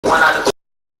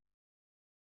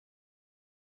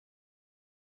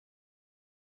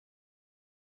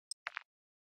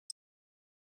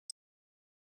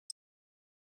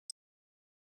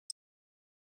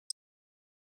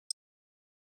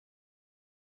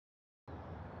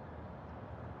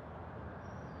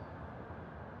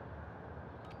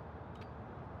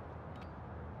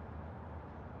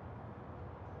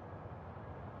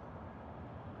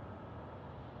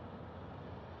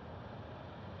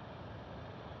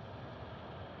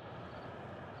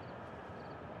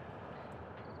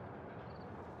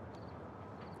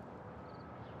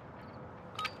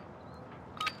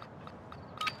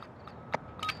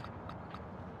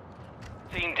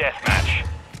Team deathmatch.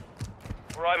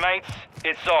 Alright mates,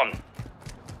 it's on.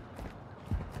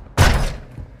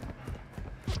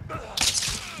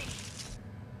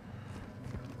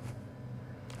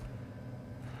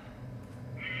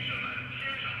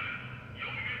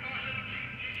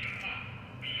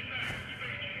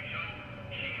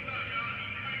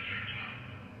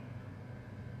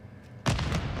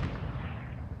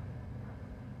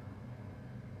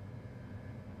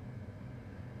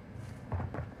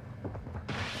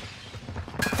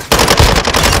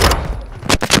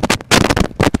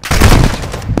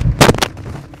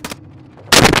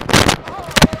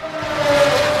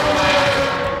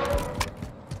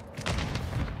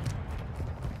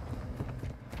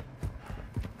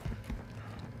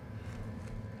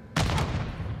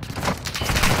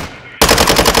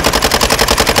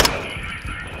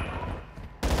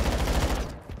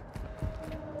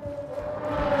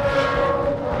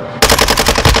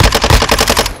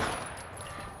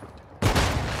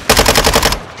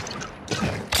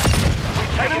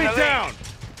 Enemy down!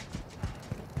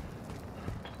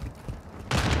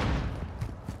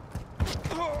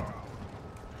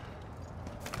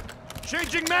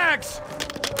 Changing mags!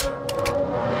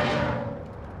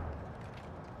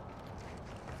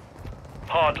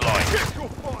 Hard line. Pistol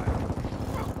fire!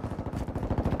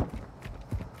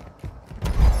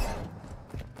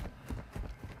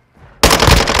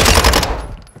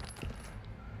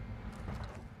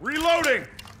 Reloading!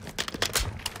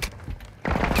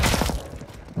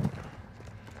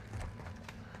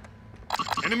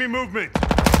 Enemy movement!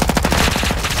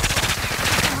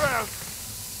 Around!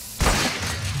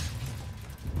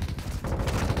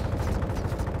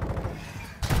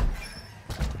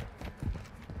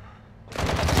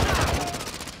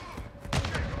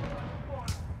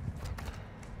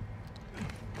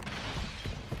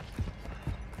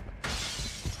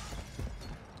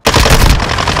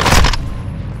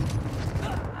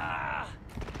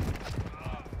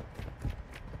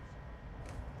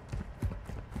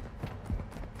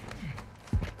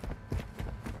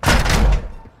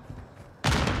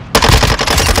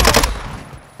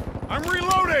 I'm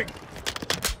reloading!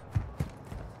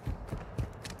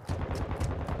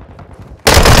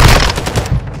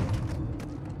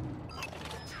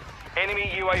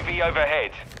 Enemy UAV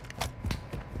overhead.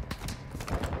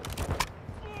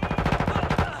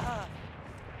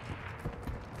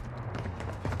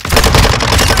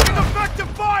 Taking effective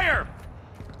fire!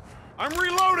 I'm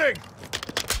reloading!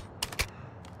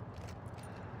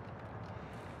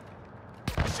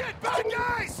 Shit, bad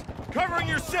guys! Covering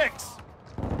your six!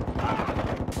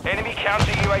 Enemy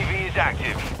counter UAV is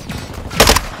active.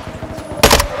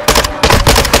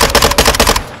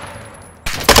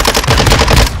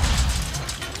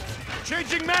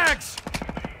 Changing mags!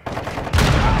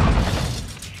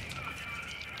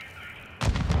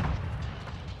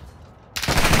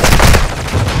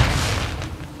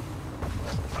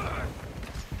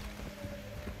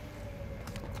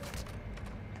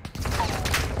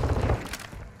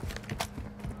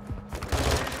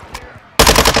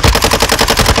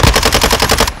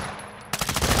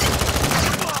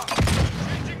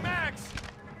 Changing mags!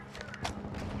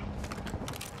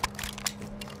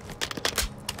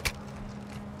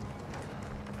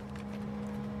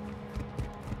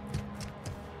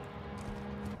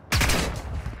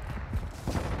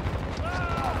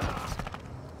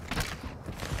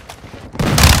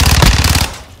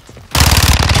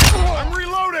 I'm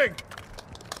reloading!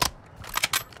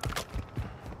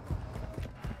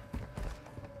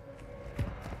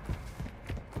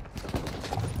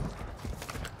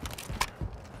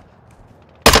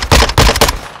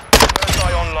 First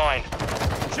eye online.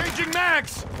 Changing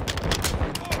mags!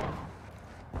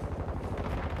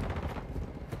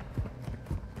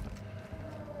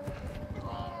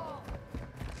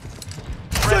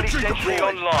 Friendly Sentry sentry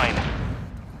deployed. online.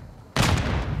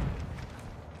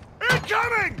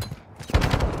 Incoming!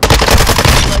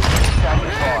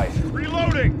 Standing by.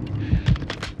 Reloading!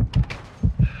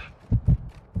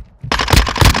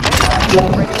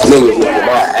 Niggas with my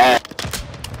ass.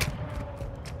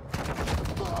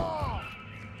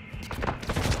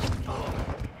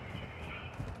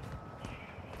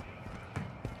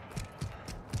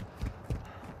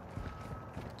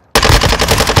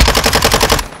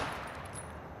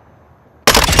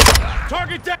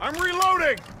 Target down! I'm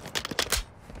reloading!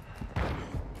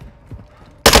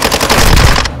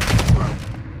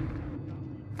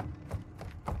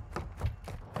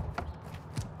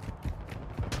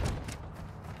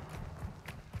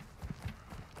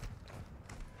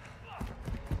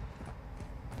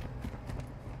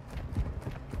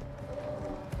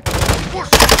 Push!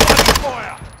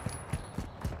 Fire!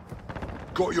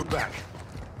 Got your back.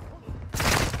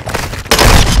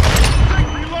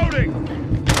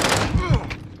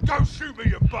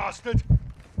 bastard!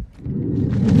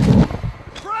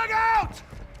 Frag out!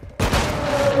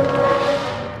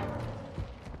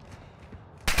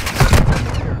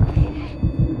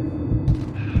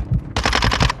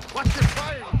 Watch your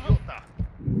fire, idiota!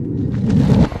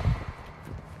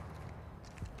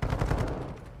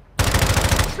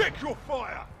 Check your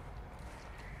fire!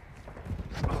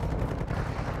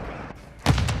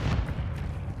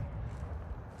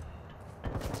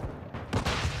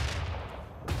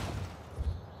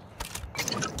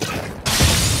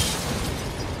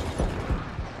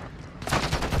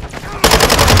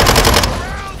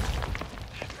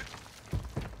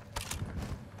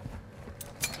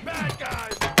 Bad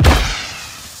guys!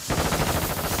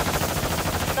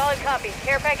 Solid copy.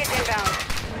 Care package inbound.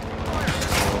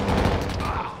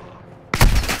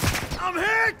 I'm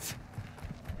hit!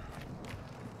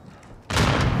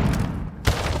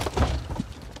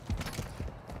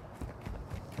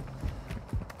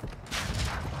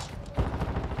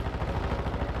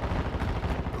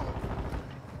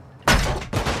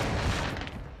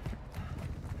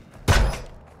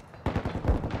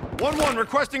 One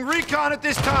requesting recon at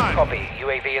this time. Copy.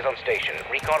 UAV is on station.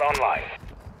 Recon online.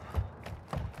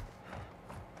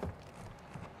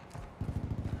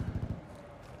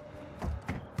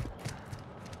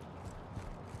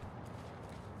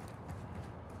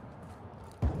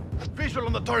 Visual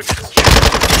on the target.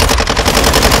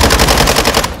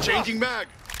 Changing mag.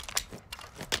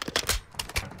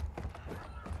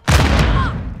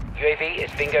 UAV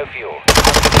is bingo fuel.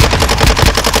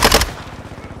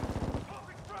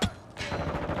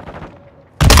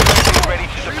 Ready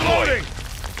to deploy. Reloading.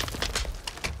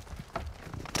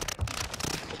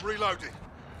 I'm reloading.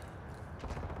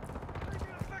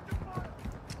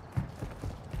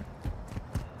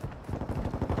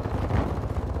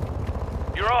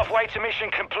 You're halfway to mission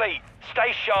complete.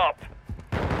 Stay sharp.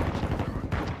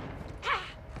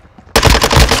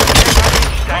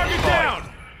 Target down.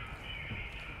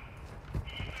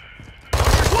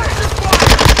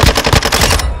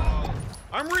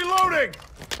 I'm reloading.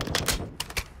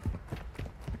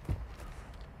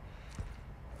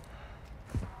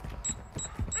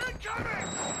 Incoming!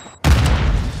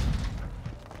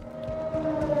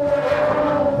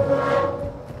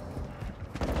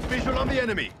 Visual on the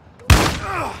enemy.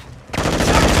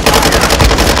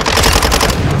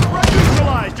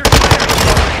 Neutralized. You're clear.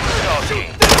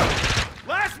 Shoot them.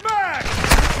 Last mag.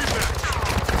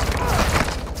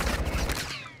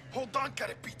 Hold on,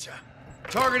 Carapicha.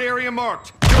 Target area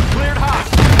marked. You're cleared hot.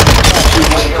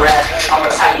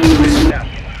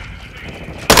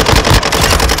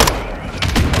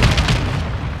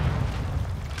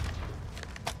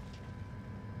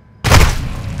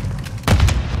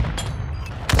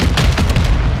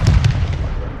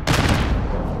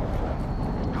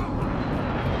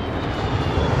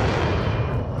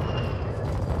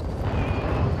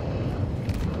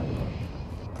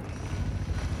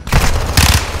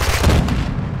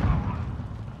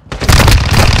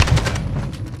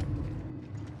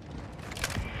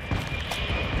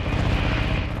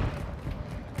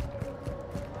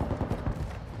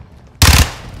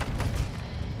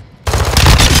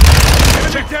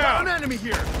 Down! An enemy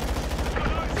here!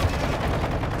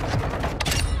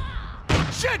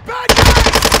 Shit, bad guys!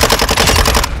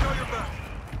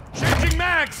 Changing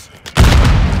mags!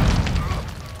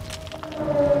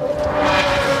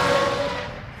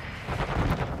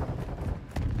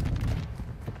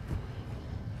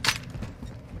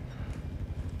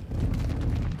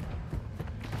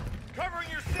 Covering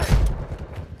your six!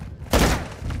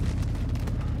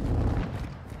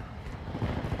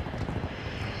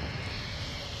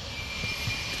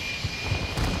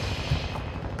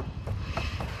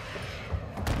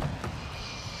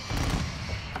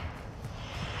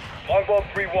 Longbow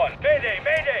 3-1. Mayday,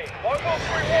 mayday! Longbow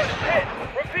 3-1 is hit!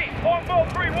 Repeat, Longbow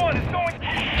 3-1 is going...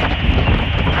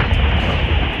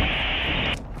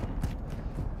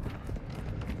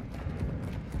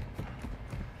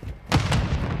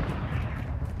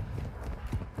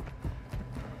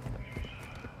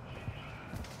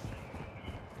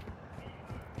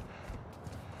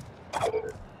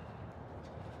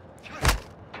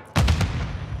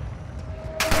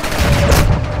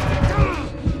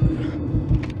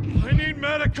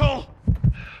 Medical!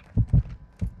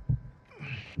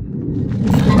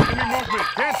 Enemy movement!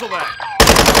 Cancel that!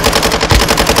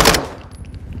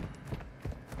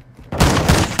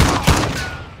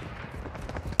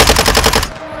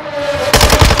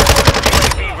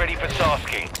 Be ready for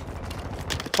tasking.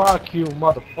 Fuck you,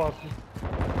 motherfucker.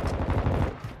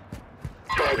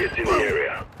 Targets in the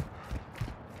area.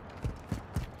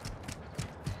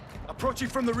 Approaching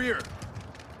from the rear.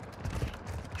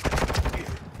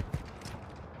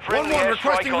 Friendly 1-1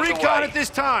 airstrike requesting on the recon way. at this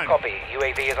time. Copy.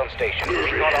 UAV is on station.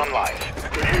 Recon online.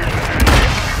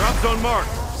 Drop zone marked.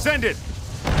 Send it.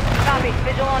 Copy.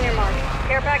 Vigil on your mark.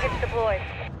 Care package deployed.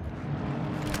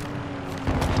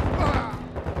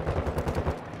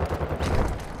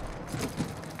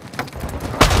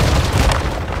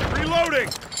 Reloading.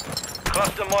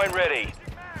 Cluster mine ready.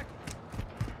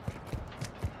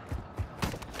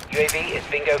 UAV is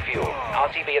bingo fuel.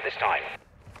 RTB at this time.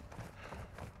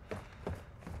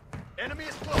 Enemy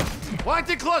is close.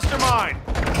 Planted cluster mine.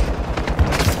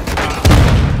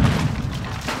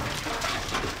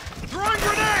 Throwing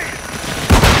grenade.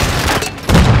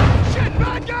 Shit,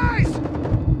 bad guys.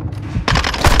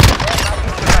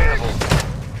 Available.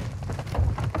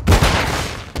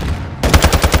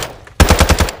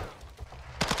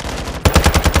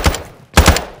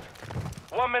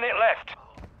 1 minute left.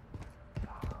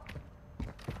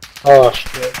 Oh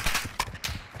shit.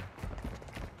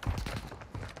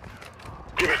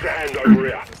 Give us a hand over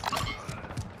here.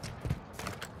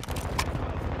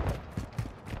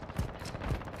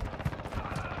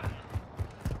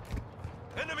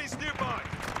 Enemies nearby.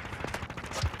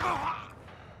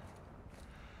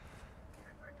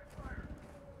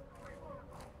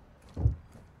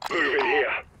 Move in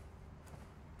here.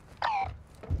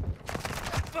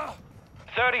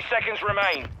 30 seconds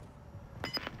remain.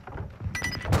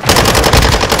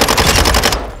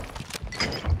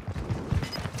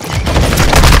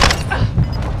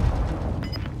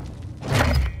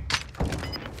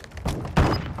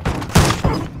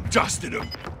 Dusted him.